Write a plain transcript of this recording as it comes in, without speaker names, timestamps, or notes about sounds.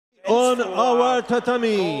on our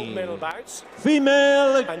tatami. Gold medal bouts.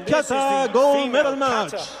 Female And this Kata is the gold medal female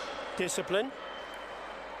match. Kata discipline.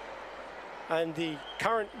 And the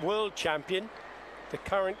current world champion, the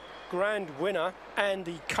current grand winner, and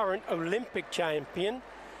the current Olympic champion,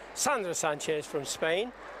 Sandra Sanchez from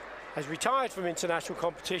Spain, has retired from international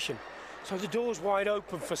competition. So the door's wide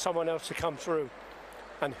open for someone else to come through.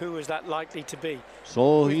 And who is that likely to be?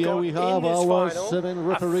 So We've here we have our final, 7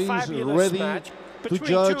 referees ready to between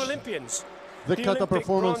judge two Olympians, the the Kata Olympic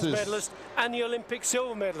performances. bronze medalist and the Olympic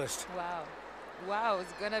silver medalist. Wow. Wow,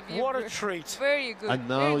 it's gonna be what a treat. Very good. And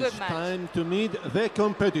now very good it's match. time to meet the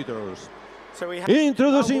competitors. So we have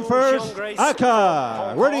Introducing first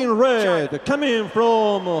Aka, wearing red, China. coming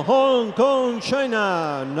from Hong Kong,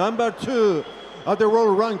 China. Number 2 at the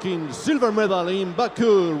world ranking, silver medal in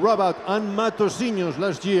Baku, Rabat and Matosinhos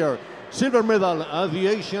last year. Silver medal at the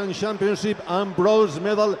Asian Championship and bronze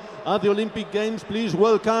medal at the Olympic Games. Please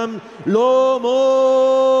welcome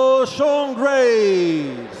Lomo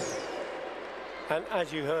Songgrace. And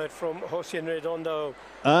as you heard from Jose Redondo,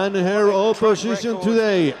 and her opposition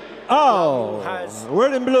today,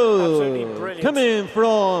 wearing blue, coming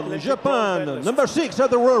from Japan, number 6 at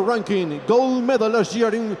the world ranking, gold medal last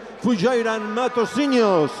year in Fujairah and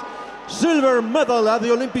Matosinhos, silver medal at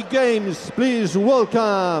the Olympic Games. Please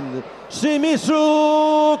welcome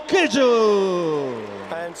Shimizu Kiyou.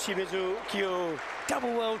 And Shimizu Kiyou,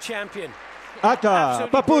 double world champion. Aka,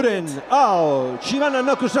 Papuren, Ao, Shivana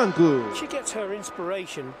Nakusanku. She gets her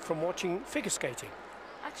inspiration from watching figure skating.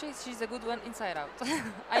 Actually, she's a good one inside out.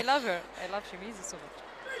 I love her. I love Shimizu so much.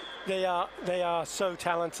 They are so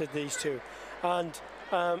talented, these two. And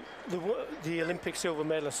the Olympic silver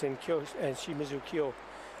medalist in Shimizu Kiyou.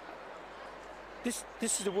 This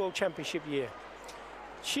is the World Championship year.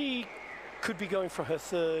 She could be going for her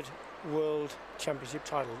 3rd World Championship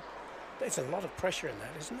title. There's a lot of pressure in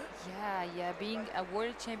that, isn't there? Yeah. Being a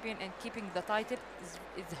world champion and keeping the title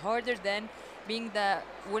is harder than being the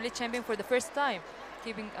world champion for the first time.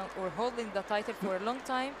 Keeping or holding the title for a long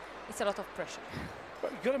time, it's a lot of pressure.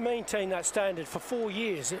 But you've got to maintain that standard for 4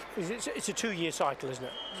 years. It's a 2-year cycle, isn't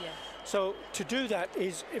it? Yeah. So to do that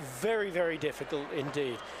is very, very difficult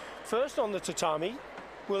indeed. First on the tatami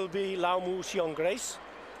will be Lomo Songgrace.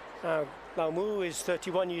 Lomo is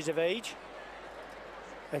 31 years of age.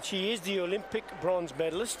 And she is the Olympic bronze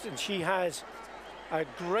medalist, and she has a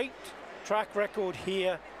great track record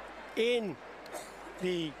here in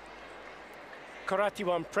the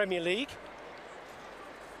KARATE1 Premier League.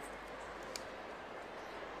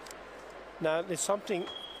 Now, there's something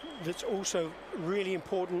that's also really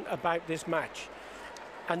important about this match.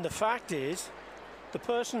 And the fact is, the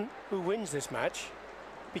person who wins this match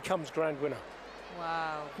becomes grand winner.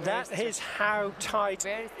 Wow. That is how tight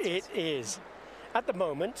it is. At the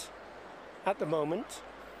moment,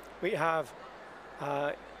 we have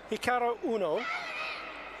Hikaru Uno,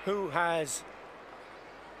 who has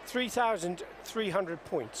 3,300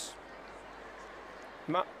 points.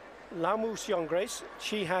 Lomo Songgrace,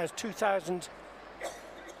 she has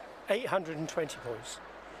 2,820 points.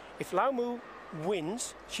 If Lomo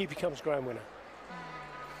wins, she becomes grand winner.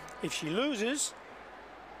 If she loses,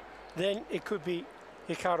 then it could be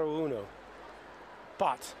Hikaru Uno.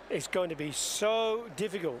 But it's going to be so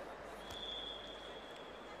difficult.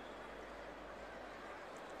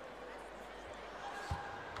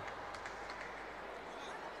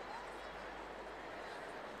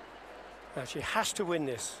 Now she has to win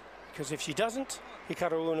this, because if she doesn't,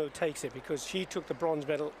 Hikaru Uno takes it, because she took the bronze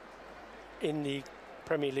medal in the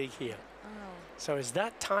Premier League here. Oh. So it's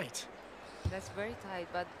that tight. That's very tight,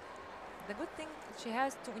 but the good thing, she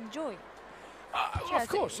has to enjoy. Of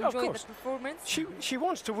course. The performance. She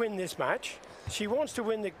wants to win this match. She wants to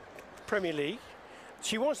win the Premier League.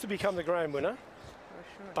 She wants to become the grand winner. For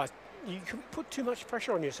sure. But you can put too much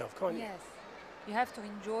pressure on yourself, can't you? Yes. You have to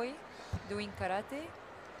enjoy doing karate,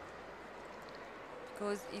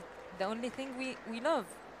 because the only thing we love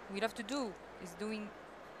to do is doing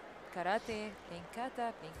karate, playing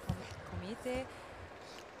kata, playing kumite.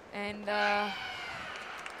 And I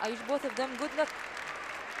wish both of them good luck.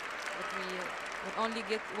 But we will only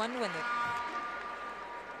get one winner.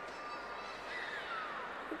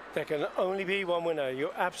 There can only be one winner.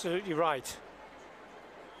 You're absolutely right.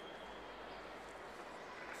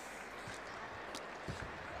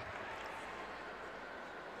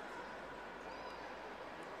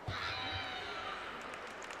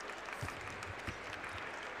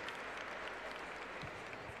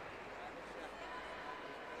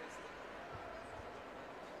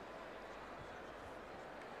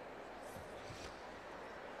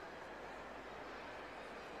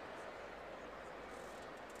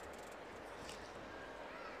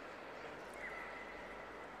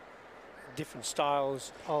 different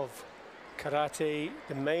styles of karate,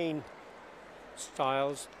 the main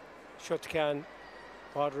styles, Shotokan,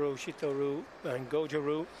 Wado-ryu, Shito-ryu, and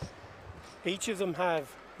Gojo-ryu. Each of them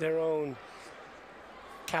have their own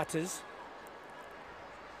katas.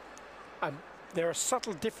 There are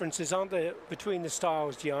subtle differences, aren't there, between the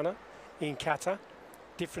styles, Gianna, in kata?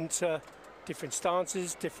 Different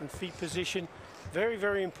stances, different feet position. Very,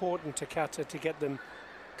 very important to kata to get them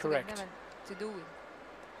correct. To do it.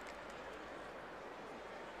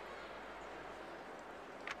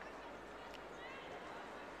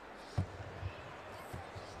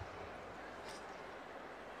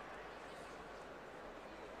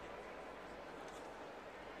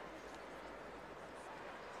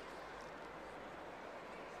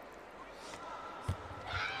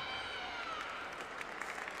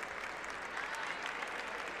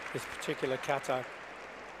 This particular kata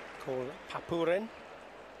called Papuren.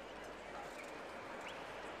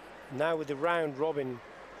 Now with the round robin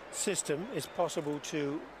system, it's possible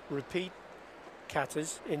to repeat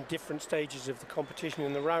katas in different stages of the competition.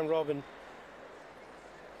 In the round robin,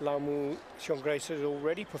 Lamu Xionggrace has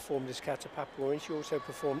already performed this kata Papuren. She also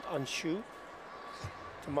performed Anshu,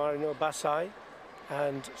 Tamari no Basai,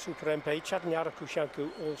 and Superempe, Chatanyara Kushanku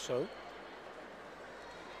also.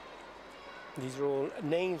 These are all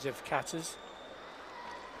names of katas.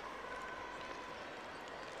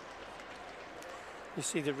 You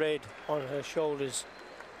see the red on her shoulders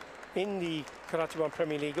in the KARATE1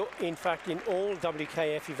 Premier League. In fact, in all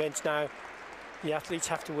WKF events now, the athletes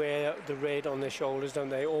have to wear the red on their shoulders, don't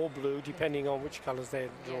they? Or blue, depending on which colours they're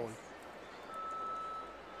drawn. Yes.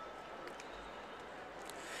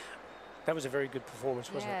 That was a very good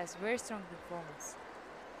performance, wasn't it? Yes, very strong performance.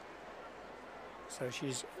 So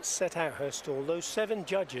she's set out her stall. Those 7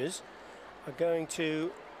 judges are going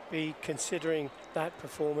to be considering that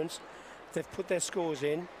performance. They've put their scores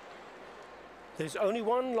in. There's only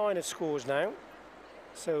one line of scores now.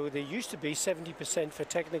 So there used to be 70% for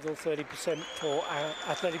technical, 30% for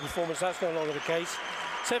athletic performance. That's no longer the case.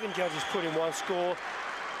 7 judges put in one score.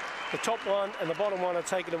 The top one and the bottom one are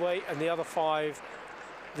taken away, and the other 5,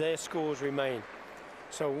 their scores remain.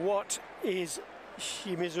 So what is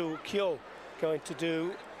Shimizu Kiyou going to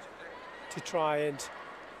do to try and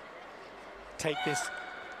take this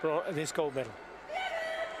gold medal?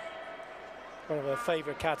 One of her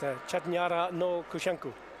favorite kata, Chatanyara no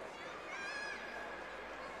Kushanku.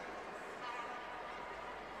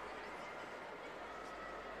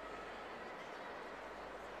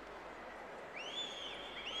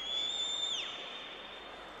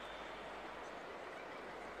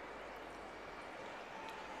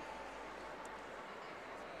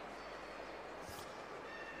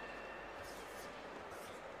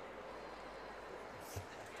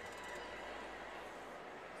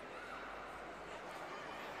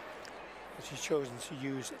 She's chosen to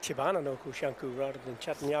use Chibana no Kushanku rather than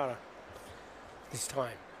Chatanyara this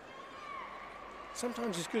time.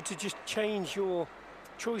 Sometimes it's good to just change your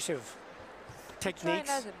choice of techniques.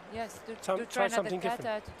 Try another, yes, to try try something another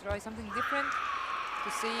different. kata, to try something different,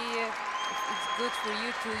 to see if it's good for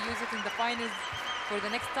you to use it in the finals for the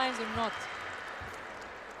next times or not.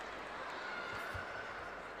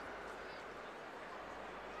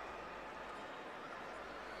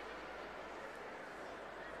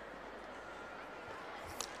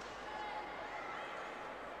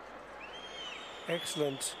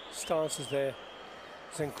 Excellent stances there.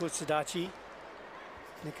 Zenkutsudachi,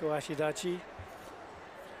 Nikoashidachi,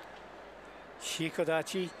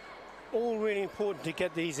 Shikodachi. All really important to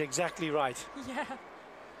get these exactly right. Yeah,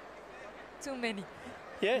 too many.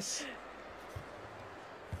 Yes.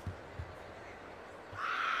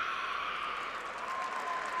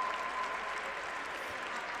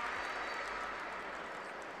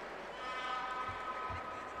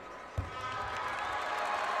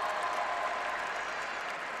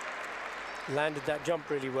 Landed that jump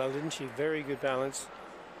really well, didn't she? Very good balance.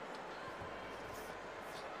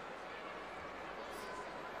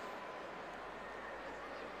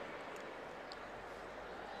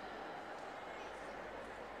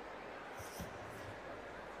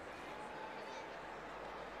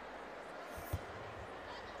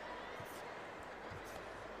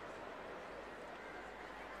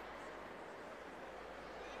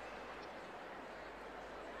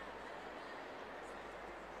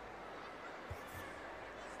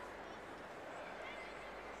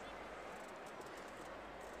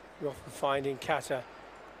 You often find in kata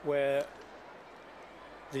where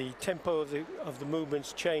the tempo of the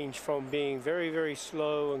movements change from being very, very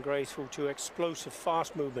slow and graceful to explosive,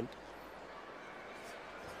 fast movement.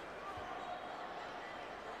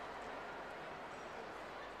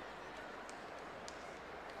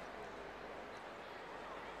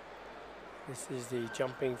 This is the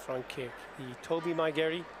jumping front kick, the Toby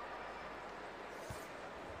Maigeri.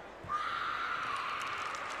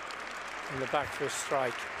 And the back fist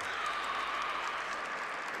strike.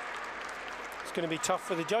 It's going to be tough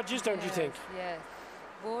for the judges, don't you think? Yes,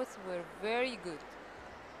 both were very good.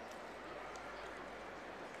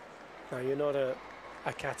 Now, you're not a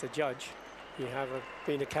kata judge. You have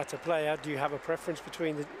been a kata player. Do you have a preference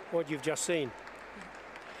between what you've just seen?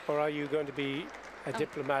 Or are you going to be a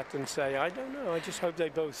diplomat and say, I don't know, I just hope they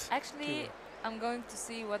both... Actually, I'm going to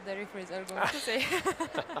see what the referees are going to say.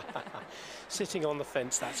 Sitting on the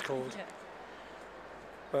fence, that's called. Yeah.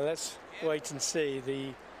 Well, let's wait and see. The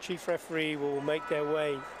chief referee will make their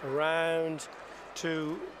way around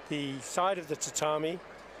to the side of the tatami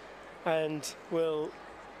and will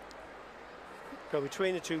go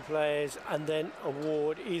between the two players and then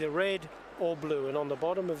award either red or blue. And on the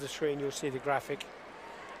bottom of the screen, you'll see the graphic,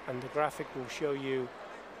 and the graphic will show you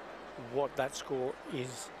what that score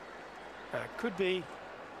is. Could be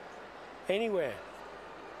anywhere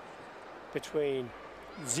between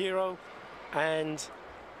 0 and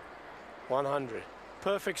 100.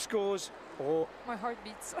 Perfect scores, or My heart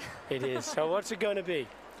beats. it is. So what's it going to be?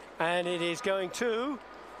 And it is going to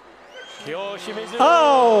Kiyou Shimizu.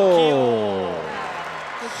 Oh!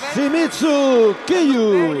 Shimizu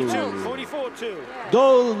Kiyou. 44-2.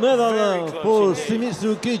 Gold medal Very for close indeed.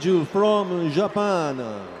 Shimizu Kiyou from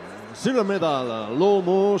Japan. Silver medal, low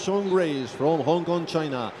motion grace from Hong Kong,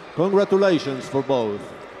 China. Congratulations for both.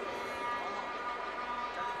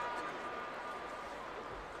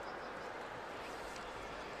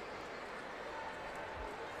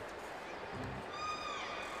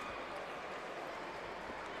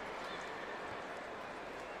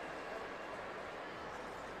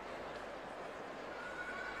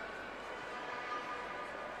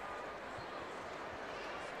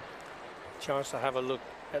 Chance to have a look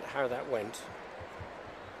at how that went.